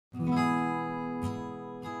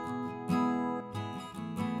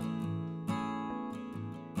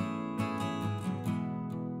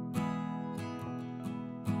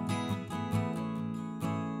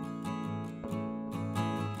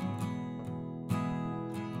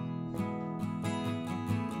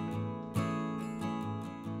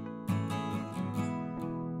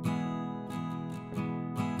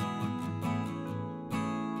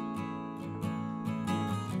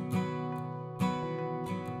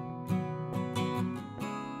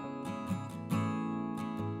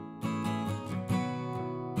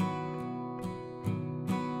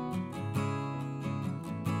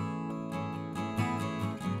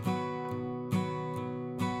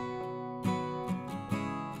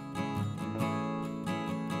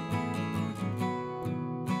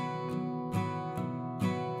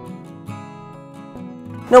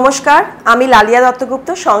নমস্কার, আমি লালিয়া দত্তগুপ্ত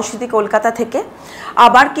সংস্কৃতি কলকাতা থেকে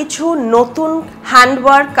আবার কিছু নতুন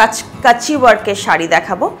হ্যান্ডওয়ার্ক কাচি ওয়ার্কের শাড়ি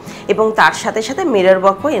দেখাবো এবং তার সাথে সাথে মিরর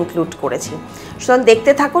ওয়ার্কও ইনক্লুড করেছি। সুতরাং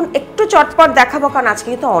দেখতে থাকুন, একটু চটপট দেখাবো কারণ আজকে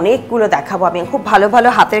কিন্তু অনেকগুলো দেখাবো আমি। খুব ভালো ভালো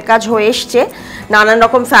হাতের কাজ হয়ে এসছে নানান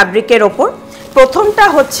রকম ফ্যাব্রিকের ওপর। প্রথমটা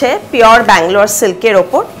হচ্ছে পিওর ব্যাঙ্গালোর সিল্কের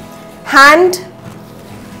ওপর হ্যান্ড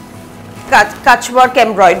কাচ ওয়ার্ক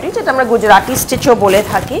এমব্রয়ডারি, যেটা আমরা গুজরাটি স্টিচও বলে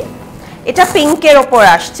থাকি। এটা পিঙ্কের ওপর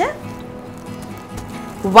আসছে,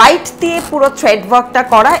 হোয়াইট দিয়ে পুরো থ্রেড ওয়ার্কটা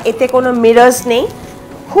করা, এতে কোনো মিরর্স নেই,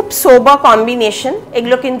 খুব সোবার কম্বিনেশন।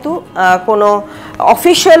 এগুলো কিন্তু কোনো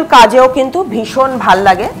অফিশিয়াল কাজেও কিন্তু ভীষণ ভাল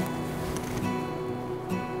লাগে।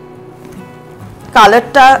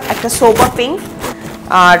 কালারটা একটা সোবার পিঙ্ক,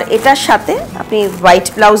 আর এটার সাথে আপনি হোয়াইট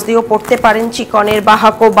ব্লাউজ দিয়েও পরতে পারেন, চিকনের বা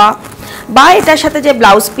হাকোবা, বা এটার সাথে যে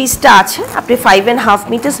ব্লাউজ পিসটা আছে আপনি 5.5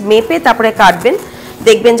 মিটার মেপে তারপরে কাটবেন,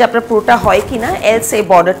 দেখবেন যে আপনার পুরোটা হয় কি না, এলস এই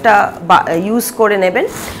বর্ডারটা ইউজ করে নেবেন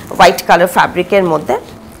হোয়াইট কালার ফ্যাব্রিকের মধ্যে।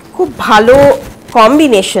 খুব ভালো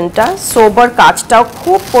কম্বিনেশনটা, সোবার কাজটাও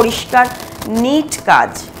খুব পরিষ্কার নিট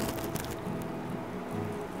কাজ।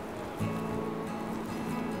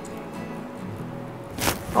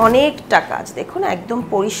 অনেকটা কাজ দেখুন, একদম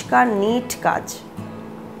পরিষ্কার নিট কাজ,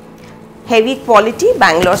 হেভি কোয়ালিটি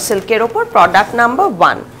ব্যাঙ্গালোর সিল্কের ওপর। Product number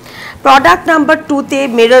 1। Product number 2তে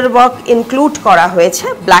mirror work include করা হয়েছে,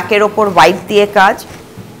 ব্ল্যাকের ওপর হোয়াইট দিয়ে কাজ,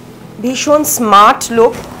 ভীষণ smart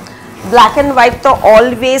look. Black and white তো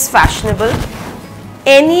always fashionable,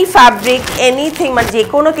 any fabric anything, মানে যে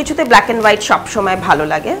কোনো কিছুতে ব্ল্যাক অ্যান্ড হোয়াইট সবসময় ভালো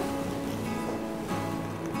লাগে।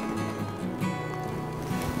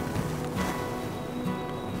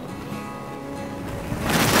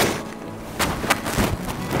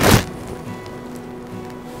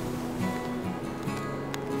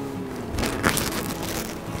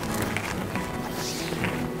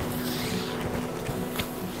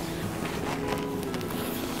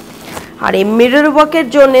 আর এই মিরর ওয়ার্কের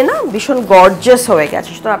জন্য না ভীষণ গর্জিয়াস হয়ে গেছে।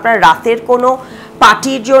 সুতরাং আপনার রাতের কোনো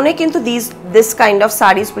পার্টির জন্য কিন্তু this kind of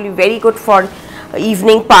series will be very good for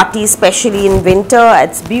evening party, specially in winter.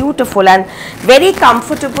 It's beautiful and very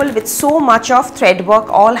comfortable with so much of thread work,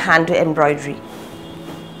 all hand embroidery.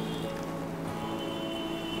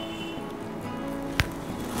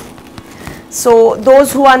 So those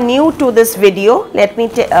who are new to this video, let me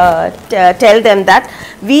tell them that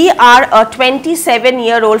we are a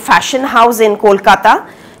 27-year-old fashion house in Kolkata,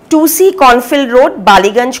 2C Cornfield Road,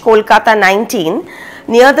 Ballygunge, Kolkata 19.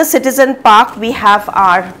 Near the Citizen Park we have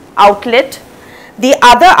our outlet. The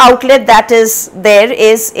other outlet that is there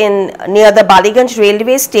is in near the Ballygunge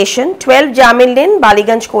railway station, 12 Jamil Lane,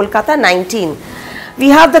 Ballygunge, Kolkata 19. We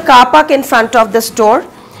have the car park in front of the store.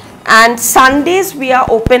 And Sundays we are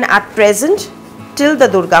open at present till the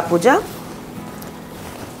Durga Puja.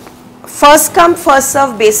 First come first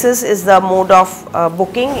serve basis is the mode of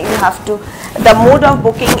booking. You have to, the mode of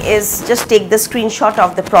booking is just take the screenshot of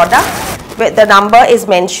the product where the number is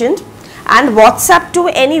mentioned and WhatsApp to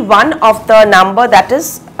any one of the number that is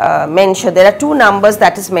mentioned. There are 2 numbers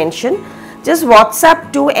that is mentioned. Just WhatsApp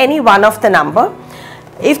to any one of the number.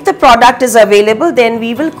 If the product is available, then we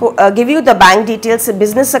will give you the bank details,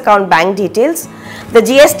 business account bank details. The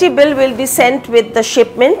GST bill will be sent with the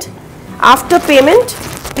shipment. After payment,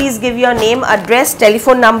 please give your name, address,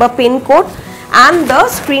 telephone number, PIN code and the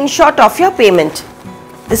screenshot of your payment.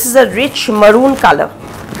 This is a rich maroon color.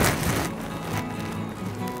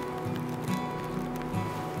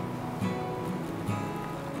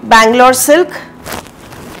 Bangalore silk,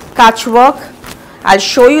 Kutch work. I'll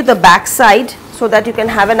show you the back side so that you can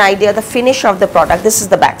have an idea the finish of the product. This is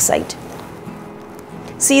the back side.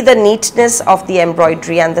 See the neatness of the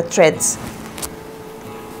embroidery and the threads.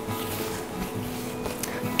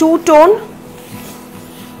 Two-tone,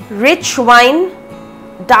 rich wine,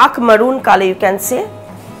 dark maroon color you can say,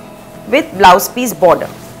 with blouse piece border.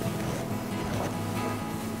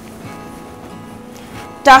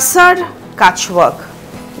 Tussar Kutch work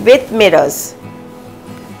with mirrors.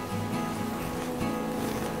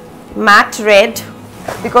 Matte red,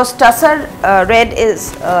 because tussar red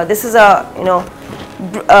is this is a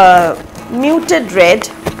muted red.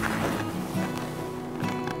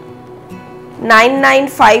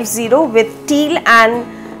 9950 with teal and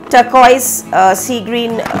turquoise sea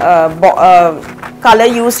green color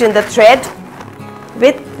used in the thread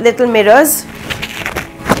with little mirrors.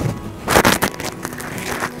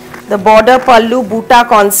 The border pallu buta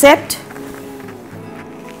concept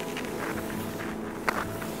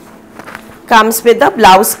comes with the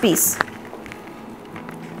blouse piece.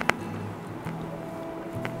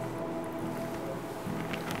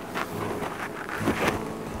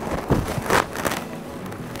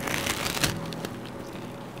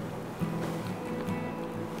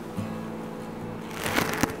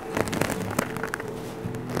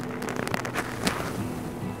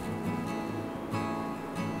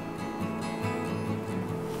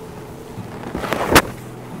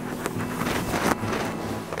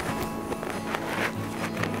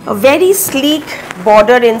 A very sleek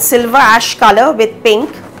border in silver ash color with pink.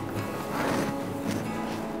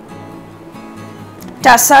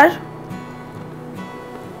 Tussar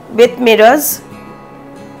with mirrors.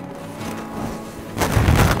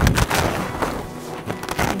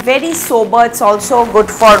 Very sober, it's also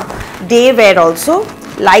good for day wear also.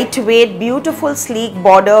 Lightweight, beautiful sleek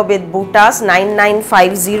border with buttas,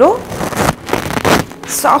 9950.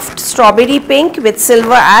 Soft strawberry pink with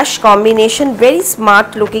silver ash combination, very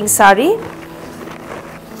smart looking saree.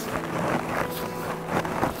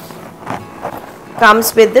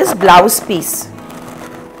 Comes with this blouse piece.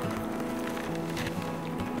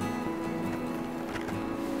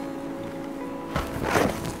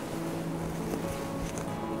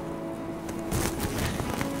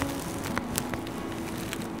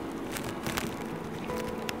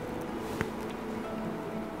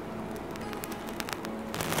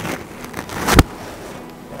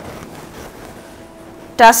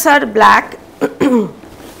 Tussar black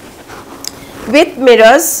with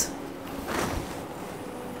mirrors.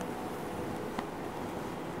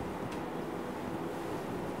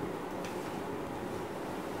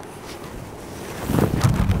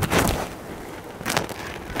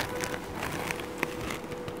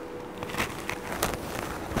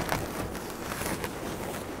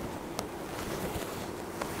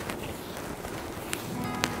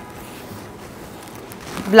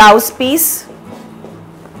 Blouse piece.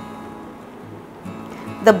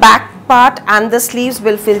 The back part and the sleeves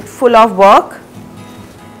will feel full of work.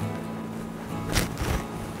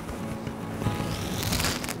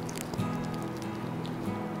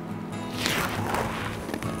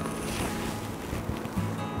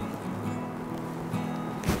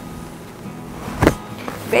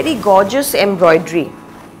 Very gorgeous embroidery.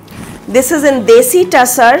 This is in Desi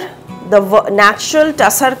Tussar, the natural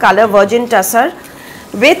tussar color, virgin tussar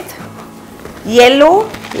with yellow,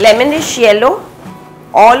 lemonish yellow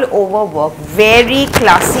all over work. Very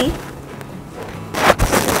classy,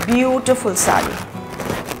 beautiful saree.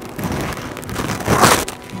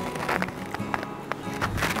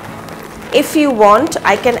 If you want,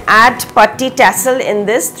 I can add patti tassel in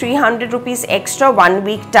this, 300 rupees extra, 1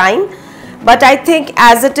 week time. But I think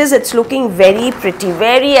as it is, it's looking very pretty,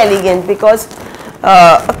 very elegant, because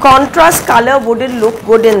a contrast color wouldn't look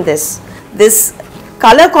good in this. This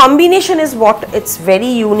color combination is what it's very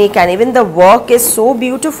unique, and even the work is so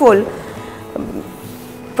beautiful.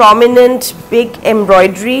 Prominent big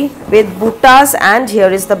embroidery with buttas, and here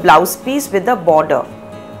is the blouse piece with the border.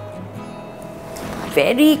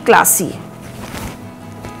 Very classy.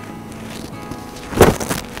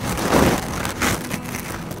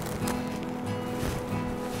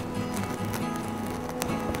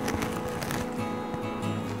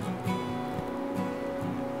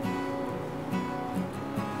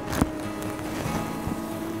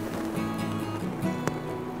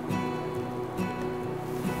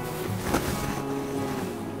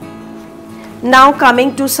 Now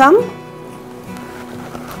coming to some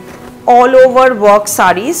all over work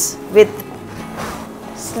sarees with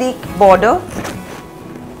sleek border.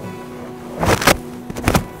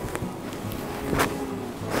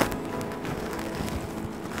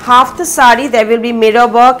 Half the saree there will be mirror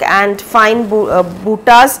work and fine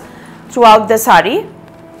buttas throughout the saree.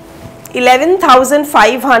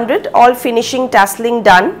 11,500, all finishing tasseling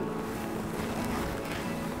done.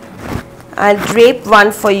 I'll drape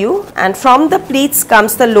one for you, and from the pleats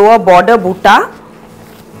comes the lower border butta.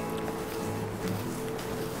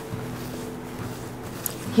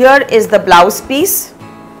 Here is the blouse piece,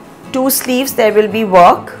 2 sleeves there will be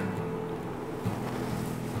work.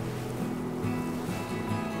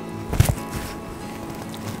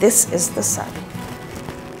 This is the saree.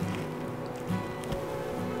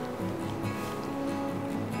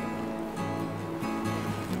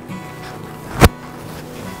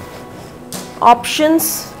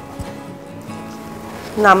 Options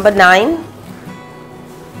number 9.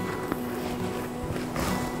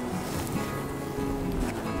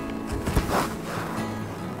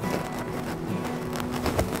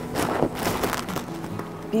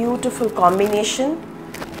 Beautiful combination,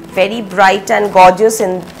 very bright and gorgeous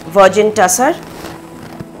in virgin tussar.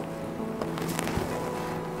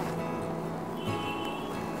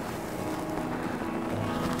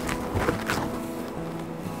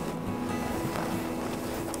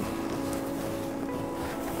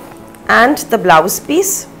 And the blouse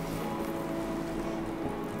piece.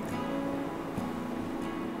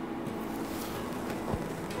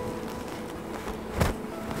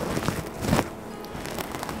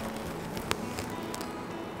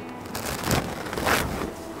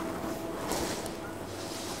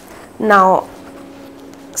 Now,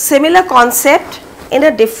 similar concept in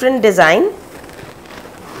a different design.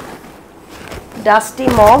 Dusty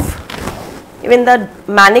mauve. Even the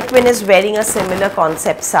mannequin is wearing a similar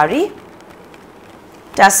concept saree.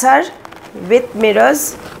 Tussar with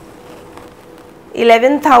mirrors,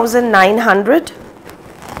 11,900.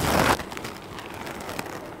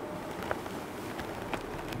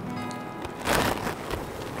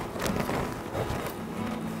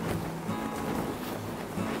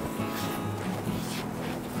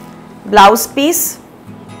 Blouse piece.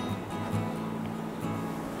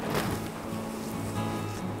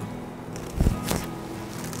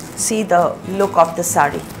 See the look of the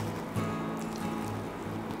saree.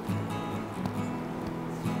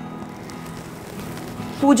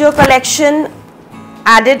 Pujo collection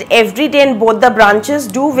added every day in both the branches.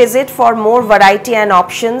 Do visit for more variety and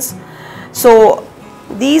options. So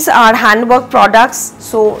these are handwork products.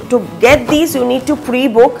 So to get these you need to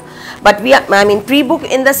pre-book. But pre-book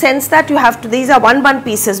in the sense that you have to, these are one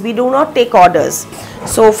pieces, we do not take orders.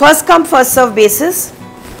 So first come first serve basis,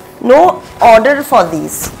 no order for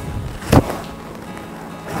these.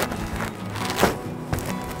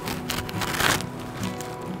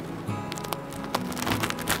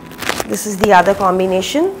 This is the other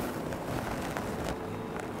combination,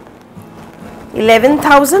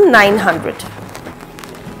 11,900.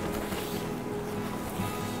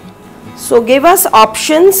 So give us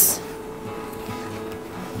options.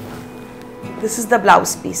 This is the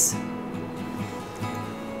blouse piece.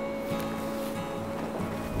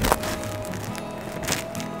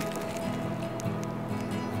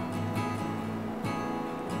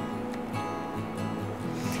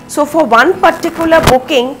 So for one particular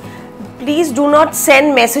booking, please do not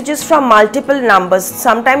send messages from multiple numbers.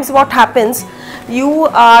 Sometimes what happens, you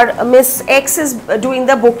are, Miss X is doing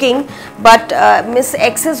the booking, but Miss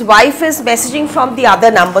X's wife is messaging from the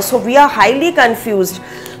other number. So we are highly confused.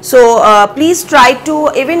 So please try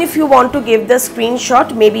to, even if you want to give the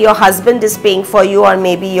screenshot, maybe your husband is paying for you, or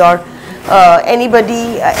maybe your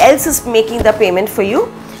anybody else is making the payment for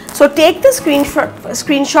you. So take the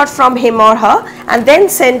screenshot from him or her and then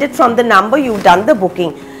send it from the number you've done the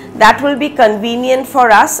booking. That will be convenient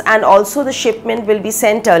for us, and also the shipment will be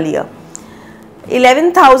sent earlier.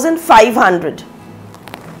 11,500.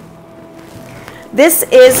 This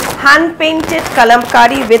is hand painted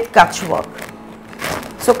kalamkari with KUTCH work.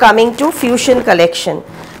 So coming to fusion collection,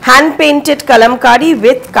 hand painted kalamkari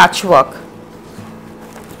with KUTCH work.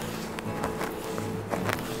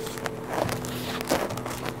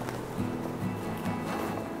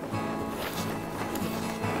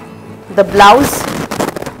 The blouse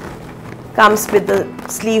comes with the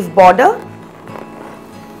sleeve border.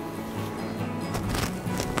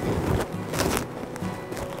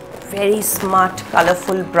 Very smart,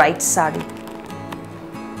 colorful, bright saree.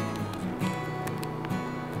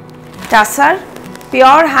 Tussar,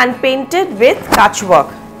 pure hand painted with KUTCH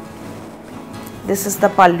work. This is the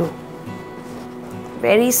pallu.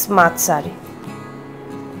 Very smart saree.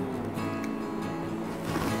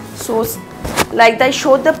 So like I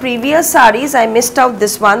showed the previous sarees, I missed out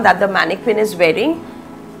this one that the mannequin is wearing.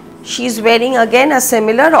 She is wearing again a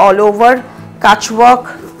similar all over KUTCH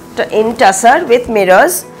work in tussar with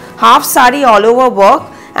mirrors, half saree all over work,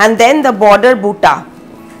 and then the border buta.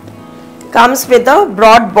 Comes with a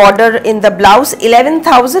broad border in the blouse,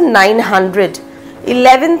 11,900.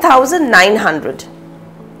 11,900.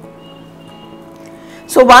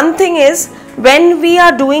 So one thing is, when we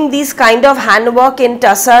are doing these kind of handwork in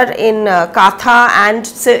tussar, in katha and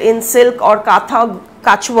in silk or katha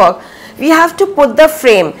KUTCH work, we have to put the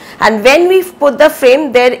frame, and when we put the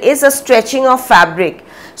frame there is a stretching of fabric.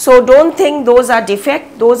 So don't think those are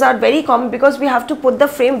defect, those are very common because we have to put the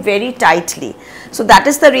frame very tightly. So that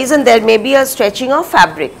is the reason there may be a stretching of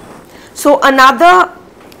fabric. So another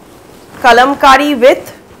kalamkari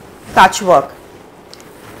with KUTCH work.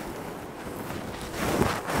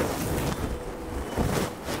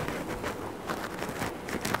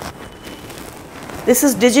 This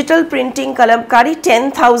is digital printing kalamkari,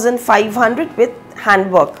 10,500 with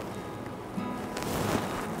handwork.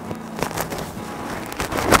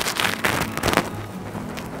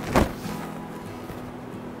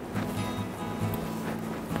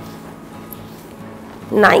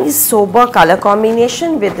 Nice sober color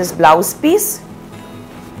combination with this blouse piece.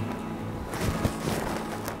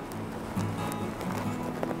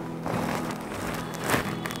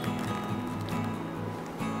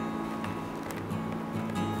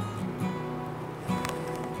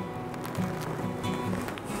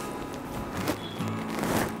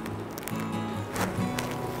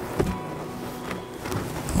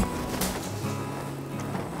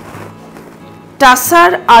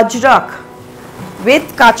 Tussar AJRAKH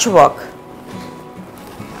with KUTCH work.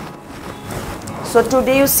 So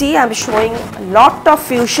today you see I am showing a lot of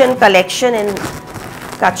fusion collection in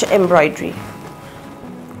Kutch embroidery.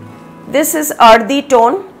 This is earthy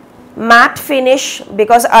tone, matte finish,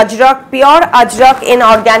 because Ajrak, pure Ajrak in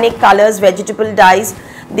organic colors, vegetable dyes,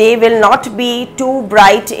 they will not be too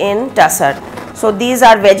bright in tussar. So these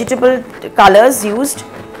are vegetable colors used.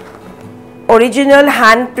 Original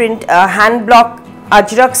hand print, hand block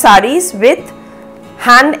Ajrak sarees with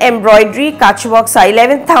hand embroidery Kutch work saree,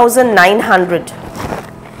 11,900.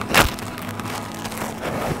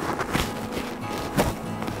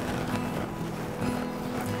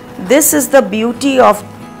 This is the beauty of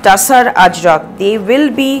tussar Ajrak. They will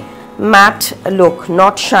be matte look,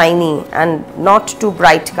 not shiny and not too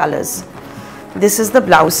bright colors. This is the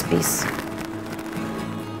blouse piece.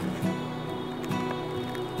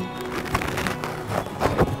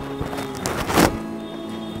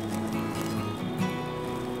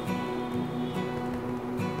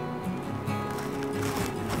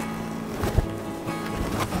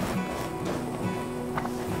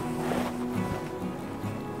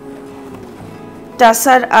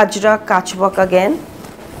 Tussar Ajrak Kutch work again.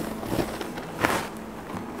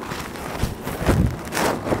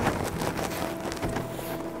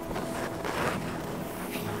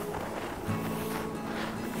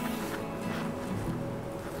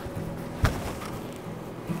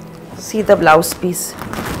 See the blouse piece.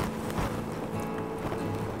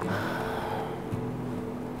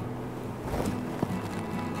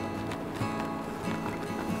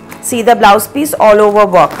 See the blouse piece all over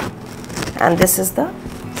work. And this is the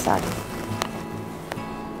saree.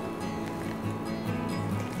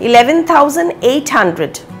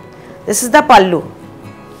 11,800. This is the pallu.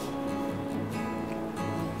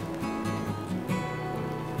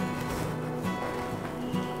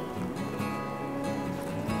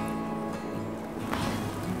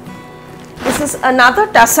 This is another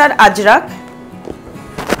tussar Ajrak.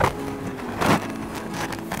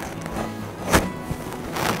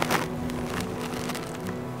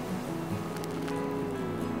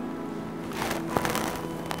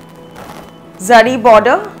 Zari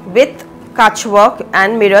border with Kutch work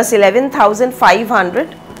and mirrors,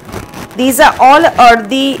 11,500. These are all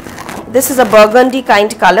earthy. This is a burgundy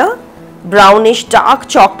kind color, brownish dark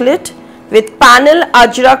chocolate with panel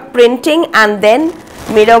Ajrak printing and then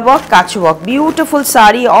mirror work Kutch work. Beautiful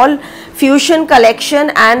saree, all fusion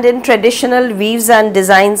collection and in traditional weaves and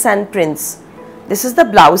designs and prints. This is the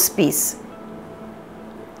blouse piece.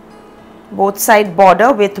 Both side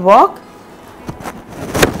border with work.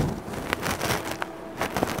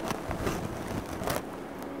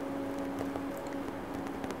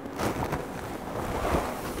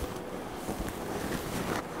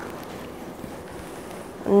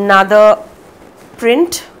 Another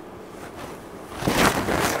print.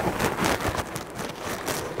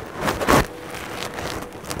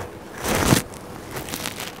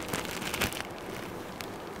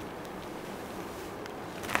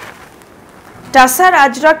 Tussar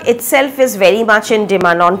Ajrak itself is very much in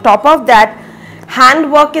demand. On top of that,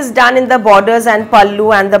 hand work is done in the borders and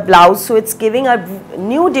pallu and the blouse, so it's giving a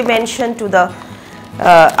new dimension to the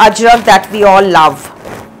Ajrak that we all love.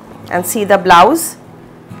 And see the blouse,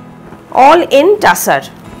 all in tussar.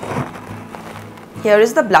 Here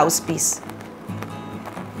is the blouse piece.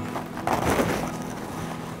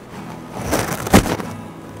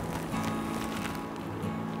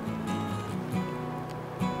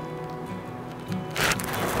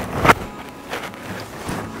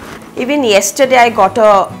 Even yesterday I got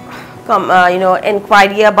a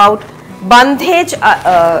inquiry about Bandhej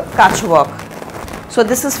Kutch work. So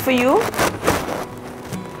this is for you.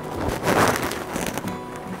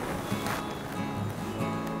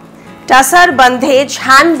 Tussar Bandhej,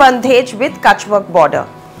 hand Bandhej with Kutch work border,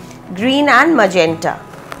 green and magenta.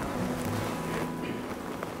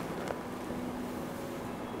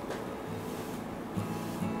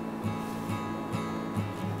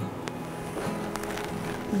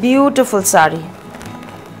 Beautiful saree.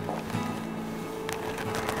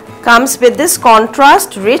 Comes with this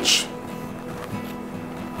contrast rich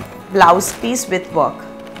blouse piece with work.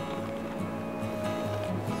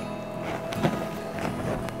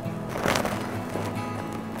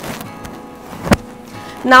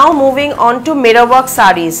 Now moving on to mirror work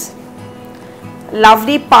sarees.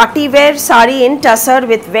 Lovely party wear saree in tussar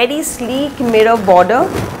with very sleek mirror border.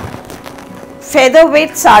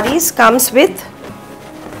 Featherweight sarees comes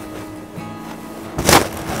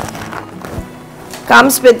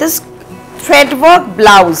with this thread work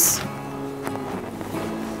blouse.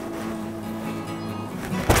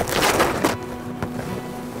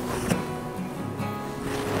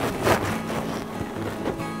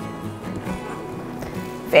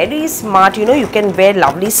 Very smart, you know, you can wear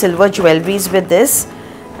lovely silver jewelries with this.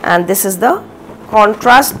 And this is the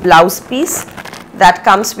contrast blouse piece that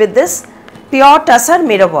comes with this pure tussar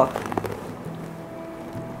mirror work.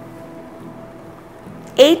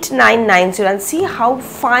 8990, and see how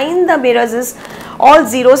fine the mirrors is. All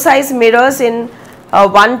zero size mirrors in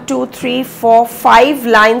 1, 2, 3, 4, 5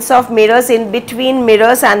 lines of mirrors in between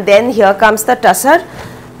mirrors, and then here comes the tussar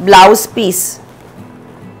blouse piece.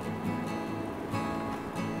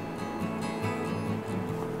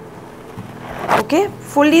 Okay,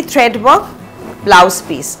 fully thread work blouse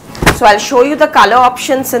piece. So I'll show you the color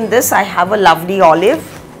options in this. I have a lovely olive,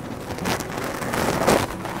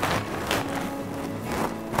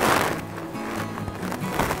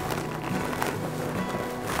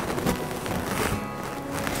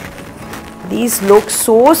 these look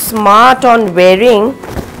so smart on wearing.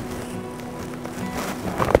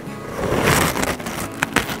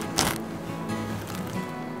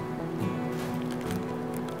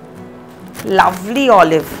 Lovely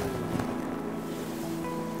olive.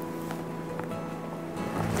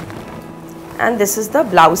 And this is the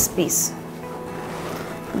blouse piece.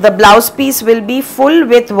 The blouse piece will be full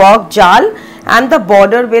with work jal, and the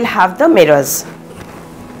border will have the mirrors.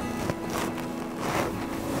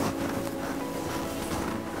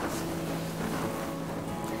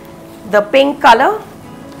 The pink color,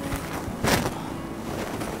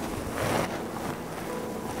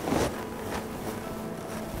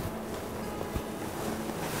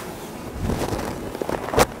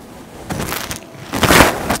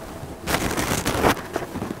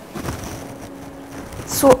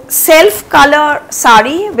 so self color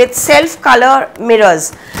sari with self color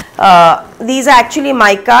mirrors. These are actually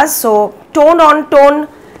micas, so tone on tone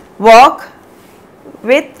work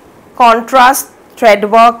with contrast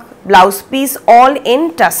thread work blouse piece, all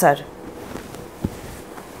in tussar.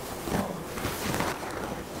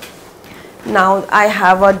 Now I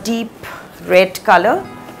have a deep red color.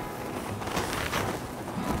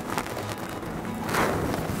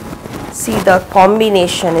 See the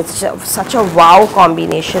combination, it's such a wow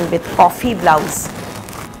combination with coffee blouse.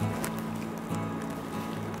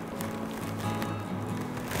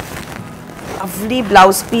 Lovely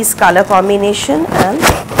blouse piece color combination, and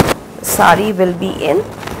sari will be in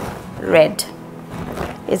red.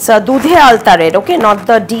 It's a dudhe alta red, okay, not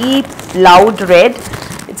the deep loud red.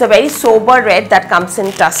 It's a very sober red that comes in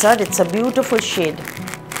tussar. It's a beautiful shade.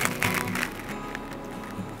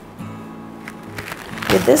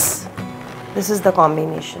 With this is the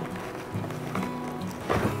combination.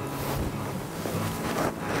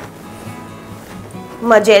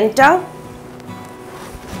 Magenta,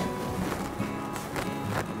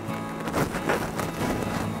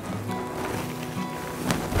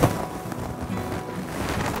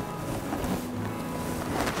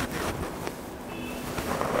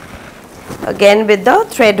 again with the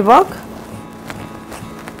thread work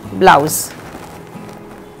blouse.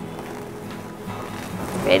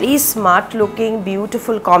 Very smart looking,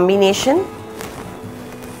 beautiful combination.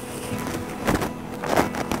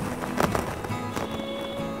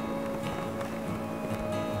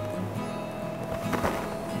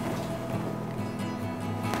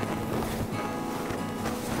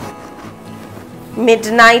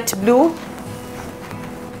 Midnight blue.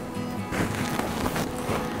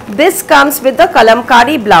 This comes with the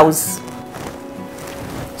kalamkari blouse.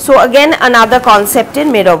 So again another concept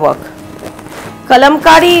in mirror work.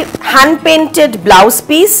 Kalamkari hand painted blouse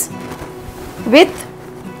piece with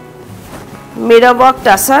mirror work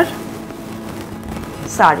tussar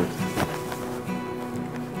sari.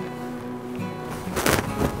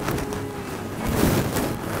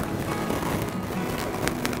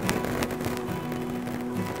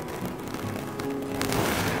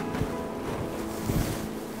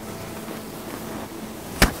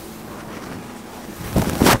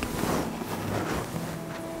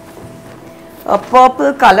 A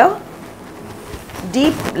purple color,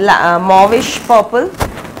 deep mauvish purple,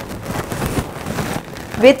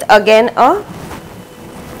 with again a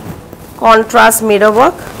contrast mirror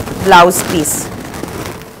work blouse piece.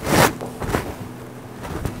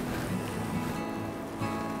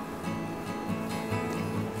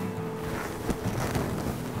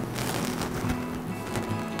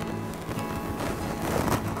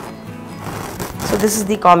 So this is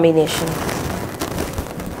the combination.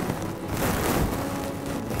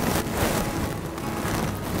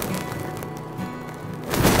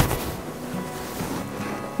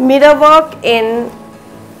 Mirror work in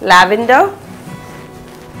lavender,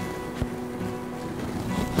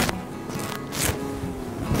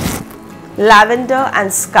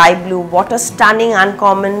 and sky blue. What a stunning,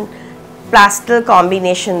 uncommon pastel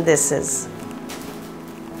combination this is.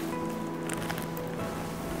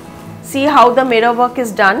 See how the mirror work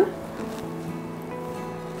is done.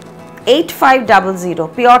 8500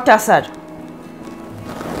 pure tussar.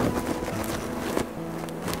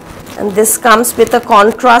 And this comes with a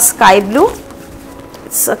contrast sky blue.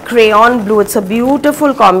 It's a crayon blue. It's a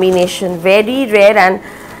beautiful combination, very rare, and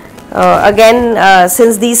again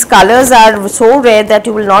since these colors are so rare that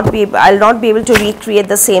you will not be, I'll not be able to recreate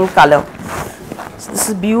the same color. So this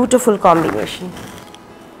is beautiful combination.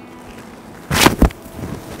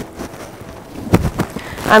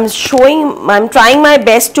 I'm trying my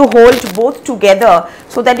best to hold both together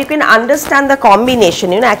so that you can understand the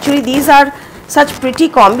combination. You know, actually these are such pretty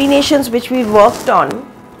combinations which we worked on.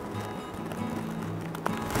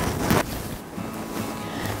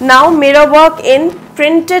 Now mirror work in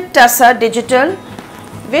printed tussar digital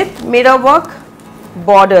with mirror work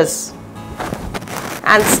borders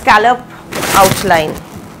and scallop outline.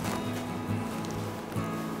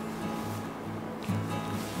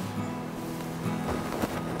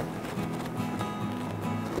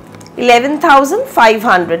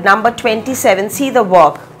 $11,500, number 27. See the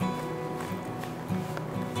work.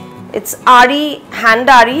 It's ari, hand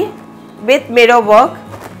ari with mirror work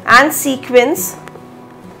and sequins.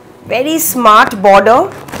 Very smart border,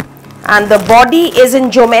 and the body is in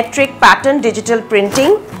geometric pattern digital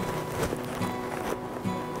printing.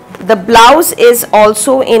 The blouse is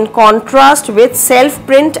also in contrast with self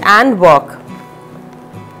print and work.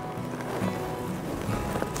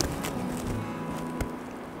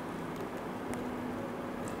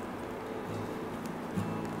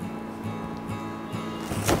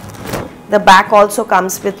 The back also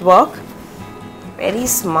comes with work. Very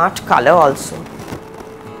smart color also.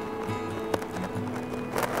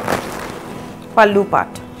 Pallu part.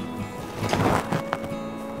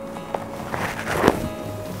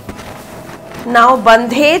 Now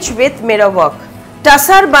bandhej with mirror work.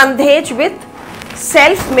 Tussar bandhej with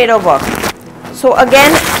self mirror work. So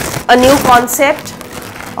again a new concept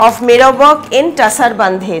of mirror work in tussar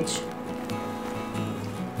bandhej.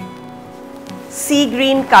 Sea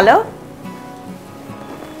green color.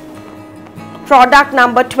 Product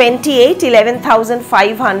number 28,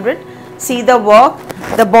 11,500. See the work.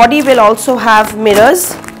 The body will also have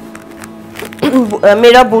mirrors,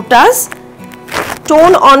 mirror buttas.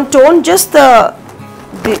 Tone on tone, just the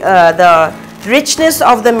richness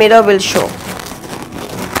of the mirror will show.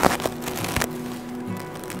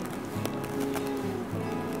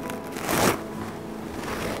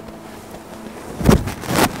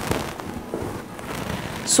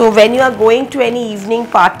 So when you are going to any evening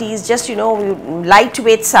parties, just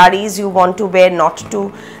lightweight sarees you want to wear, not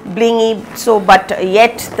too blingy, so but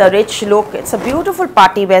yet the rich look. It's a beautiful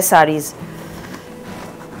party wear sarees.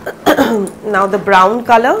 Now the brown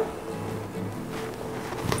color,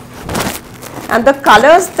 and the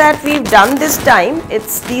colors that we've done this time,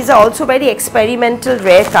 these are also very experimental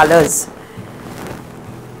rare colors.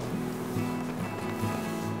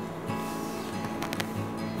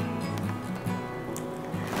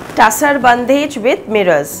 Tussar bandhej with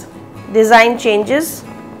mirrors. Design changes.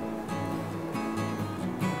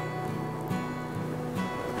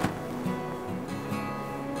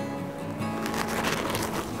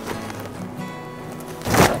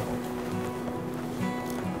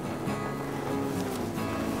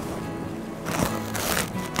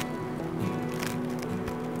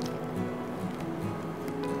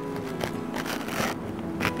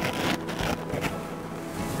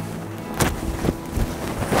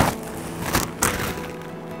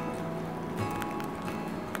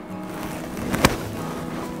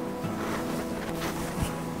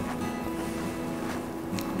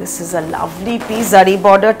 This is a lovely piece, zari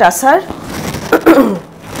border tussar.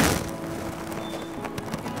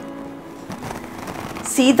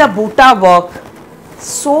 See the buta work,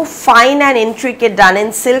 so fine and intricate, done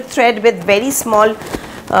in silk thread with very small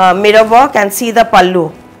mirror work, and see the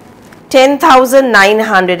pallu.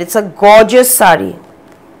 10,900. It's a gorgeous sari.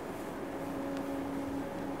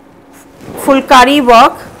 Fulkari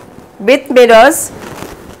work with mirrors.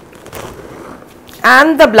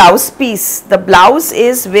 And the blouse piece, the blouse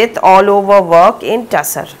is with all over work in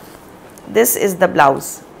tussar. This is the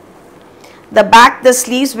blouse. The back, the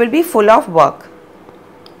sleeves will be full of work.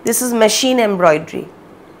 This is machine embroidery.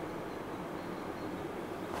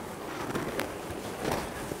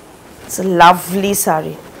 It's a lovely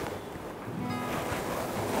sari.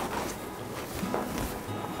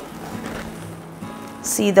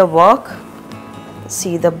 See the work,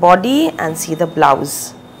 see the body, and see the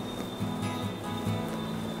blouse.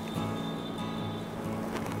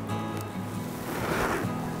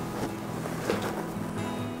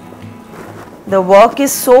 The work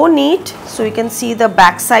is so neat, so you can see the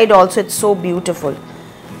back side also, it's so beautiful.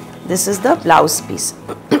 This is the blouse piece.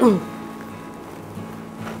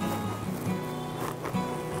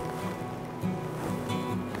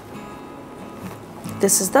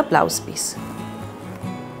 This is the blouse piece.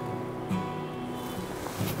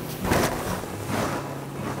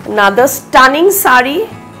 Another stunning sari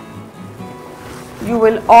you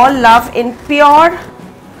will all love in pure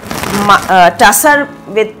tussar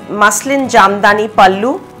with muslin jamdani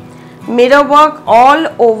pallu, mirror work all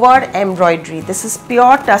over embroidery. This is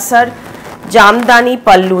pure tussar jamdani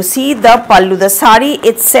pallu. See the pallu. The sari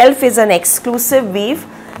itself is an exclusive weave.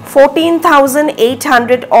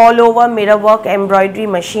 14,800 all over mirror work, embroidery,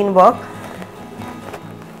 machine work.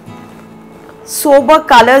 Sober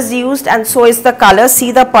colors used, and so is the color.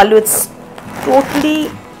 See the pallu, it's totally,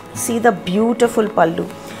 see the beautiful pallu.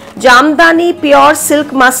 Jamdani pure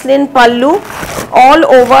silk muslin pallu, all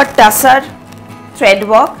over tussar thread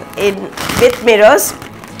work with mirrors,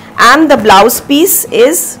 and the blouse piece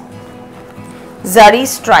is zari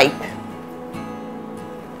stripe.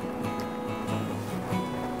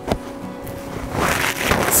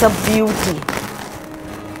 It's a beauty.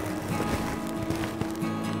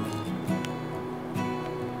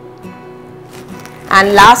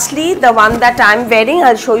 And lastly, the one that I am wearing,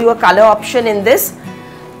 I'll show you a color option in this,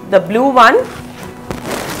 the blue one.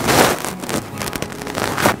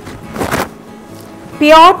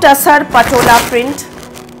 Pure tussar patola print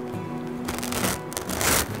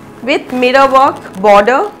with mirror work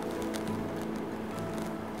border.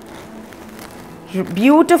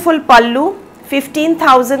 Beautiful pallu,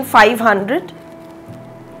 15,500.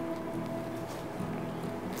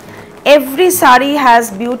 Every sari has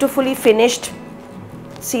beautifully finished.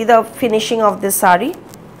 See the finishing of this sari.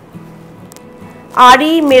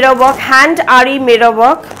 Ari mirror work, hand Ari mirror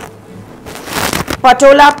work,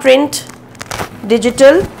 patola print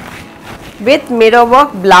digital with mirror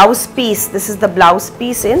work blouse piece. This is the blouse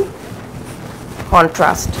piece in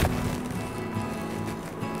contrast.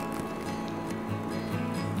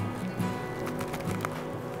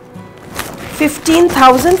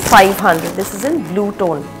 $15,500. This is in blue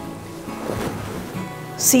tone.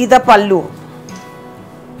 See the pallu,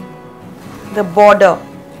 the border,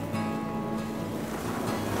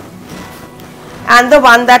 and the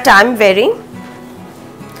one that I am wearing,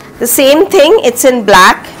 the same thing, it's in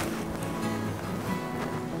black.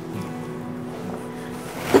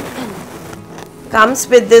 Comes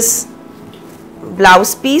with this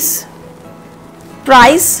blouse piece.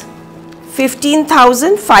 Price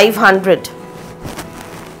 15,500.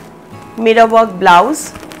 Mirror work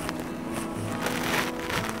blouse.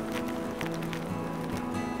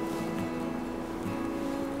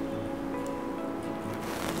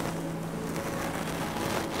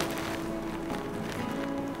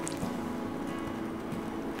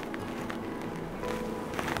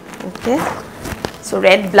 Okay, so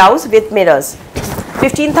red blouse with mirrors,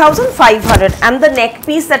 15,500, and the neck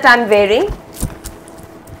piece that I am wearing,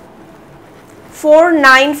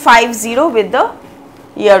 4,950 with the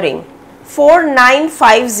earring,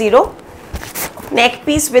 4,950 neck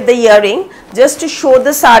piece with the earring. Just to show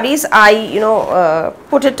the saris, I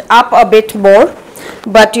put it up a bit more,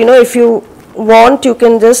 but if you want, you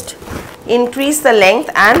can just increase the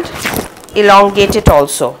length and elongate it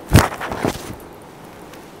also.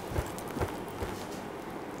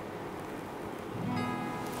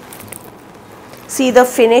 See the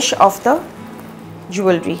finish of the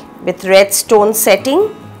jewelry with red stone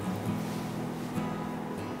setting,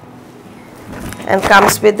 and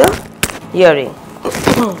comes with the earring.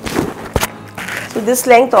 So this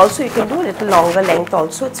length also you can do a little longer length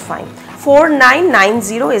also, it's fine.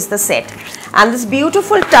 4,990 is the set, and this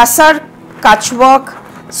beautiful tussar KUTCH work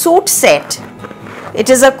suit set. It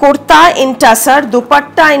is a kurta in tussar,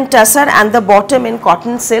 dupatta in tussar, and the bottom in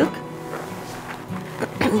cotton silk.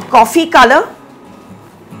 Coffee color.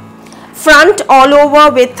 Front all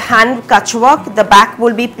over with hand KUTCH work, the back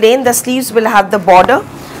will be plain, the sleeves will have the border.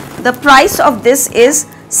 The price of this is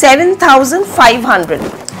 7,500.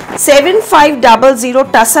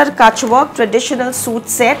 7,500 tussar KUTCH work traditional suit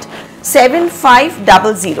set,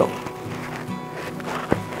 7,500.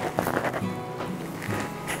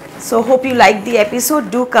 So hope you liked the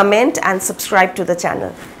episode. Do comment and subscribe to the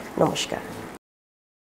channel. Namaskar.